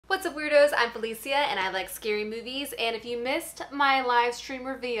what's up weirdos? I'm Felicia and I like scary movies, and if you missed my live stream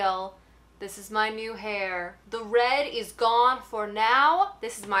reveal, this is my new hair. The red is gone for now.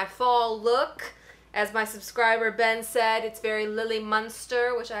 This is my fall look. As my subscriber Ben said, it's very Lily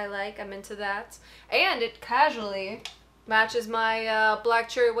Munster, which I like. I'm into that. And it casually matches my black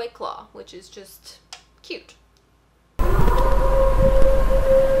cherry White Claw, which is just cute.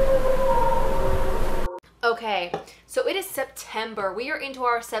 Okay, so it is September. We are into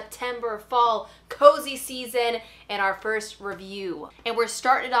our September fall cozy season and our first review. And we're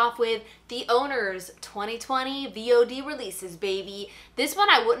starting off with The Owners 2020 VOD releases, baby. This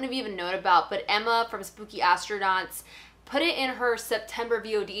one I wouldn't have even known about, but Emma from Spooky Astronauts put it in her September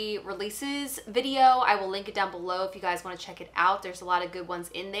VOD releases video. I will link it down below if you guys want to check it out. There's a lot of good ones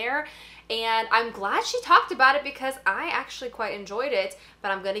in there. And I'm glad she talked about it because I actually quite enjoyed it,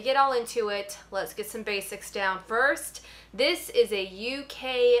 but I'm going to get all into it. Let's get some basics down first. This is a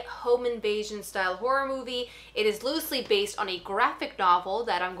UK home invasion style horror movie. It is loosely based on a graphic novel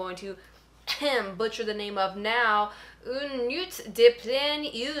that I'm going to butcher the name of now, Un Nut de Plein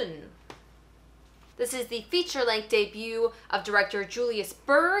Une. This is the feature-length debut of director Julius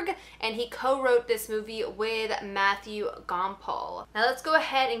Berg, and he co-wrote this movie with Matthew Gompel. Now let's go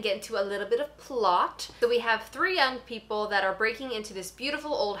ahead and get into a little bit of plot. So we have three young people that are breaking into this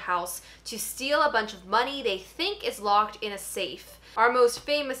beautiful old house to steal a bunch of money they think is locked in a safe. Our most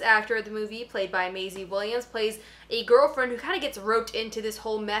famous actor of the movie, played by Maisie Williams, plays a girlfriend who kind of gets roped into this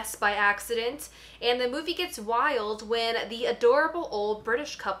whole mess by accident, and the movie gets wild when the adorable old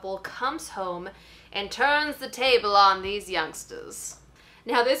British couple comes home and turns the table on these youngsters.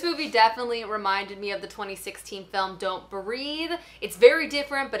 Now this movie definitely reminded me of the 2016 film Don't Breathe. It's very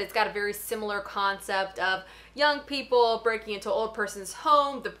different, but it's got a very similar concept of young people breaking into an old person's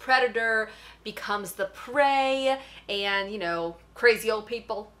home, the predator becomes the prey, and, you know, crazy old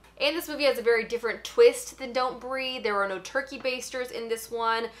people. And this movie has a very different twist than Don't Breathe. There are no turkey basters in this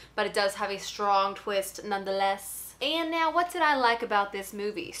one, but it does have a strong twist nonetheless. And now, what did I like about this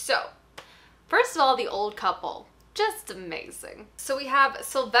movie? So, first of all, the old couple. Just amazing. So we have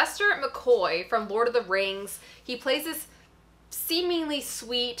Sylvester McCoy from Lord of the Rings. He plays this seemingly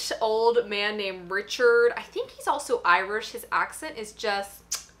sweet old man named Richard. I think he's also Irish. His accent is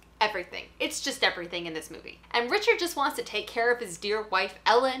just everything. It's just everything in this movie. And Richard just wants to take care of his dear wife,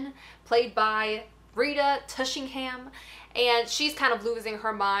 Ellen, played by Rita Tushingham. And she's kind of losing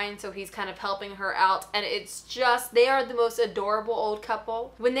her mind, so he's kind of helping her out. And it's just, they are the most adorable old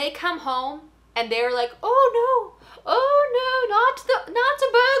couple. When they come home, and they're like, oh no, not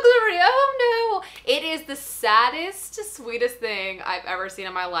a burglary, oh no. It is the saddest, sweetest thing I've ever seen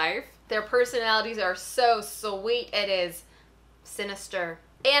in my life. Their personalities are so sweet, it is sinister.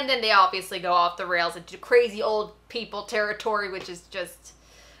 And then they obviously go off the rails into crazy old people territory, which is just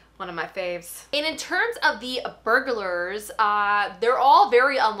one of my faves. And in terms of the burglars, they're all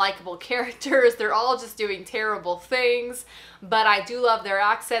very unlikable characters. They're all just doing terrible things, but I do love their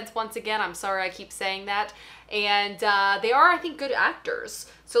accents once again. I'm sorry I keep saying that. And they are, I think, good actors.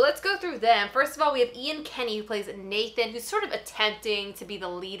 So let's go through them. First of all, we have Ian Kenny, who plays Nathan, who's sort of attempting to be the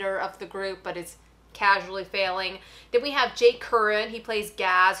leader of the group, but is casually failing. Then we have Jake Curran. He plays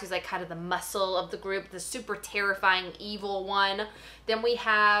Gaz, who's like kind of the muscle of the group, the super terrifying evil one. Then we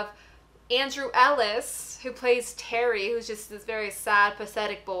have Andrew Ellis, who plays Terry, who's just this very sad,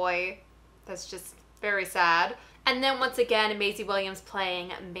 pathetic boy that's just very sad. And then once again, Maisie Williams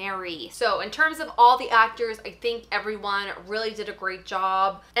playing Mary. So in terms of all the actors, I think everyone really did a great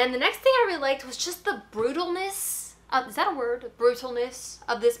job. And the next thing I really liked was just the brutalness. Is that a word? Brutalness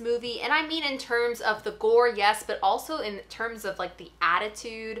of this movie. And I mean in terms of the gore, yes, but also in terms of like the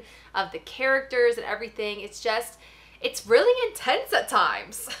attitude of the characters and everything. It's just, it's really intense at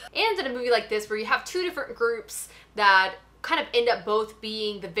times. And in a movie like this where you have two different groups that kind of end up both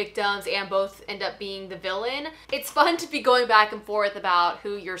being the victims and both end up being the villain, it's fun to be going back and forth about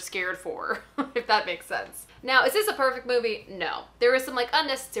who you're scared for, if that makes sense. Now, is this a perfect movie? No. There is some like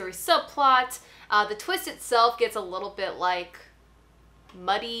unnecessary subplot. The twist itself gets a little bit like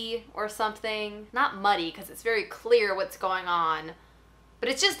muddy or something. Not muddy because it's very clear what's going on, but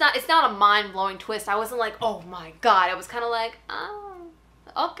it's just not, it's not a mind-blowing twist. I wasn't like, oh my god. I was kind of like, oh,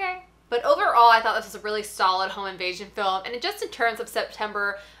 okay. But overall, I thought this was a really solid home invasion film. And just in terms of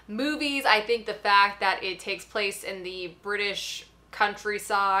September movies, I think the fact that it takes place in the British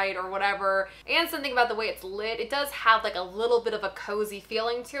countryside or whatever, and something about the way it's lit, it does have like a little bit of a cozy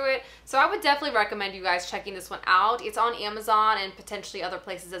feeling to it. So I would definitely recommend you guys checking this one out. It's on Amazon and potentially other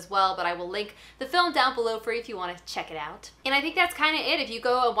places as well, but I will link the film down below for you if you want to check it out. And I think that's kind of it. If you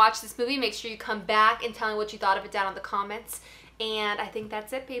go and watch this movie, make sure you come back and tell me what you thought of it down in the comments. And I think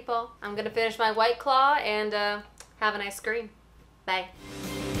that's it, people. I'm gonna finish my White Claw and have a nice scream. Bye.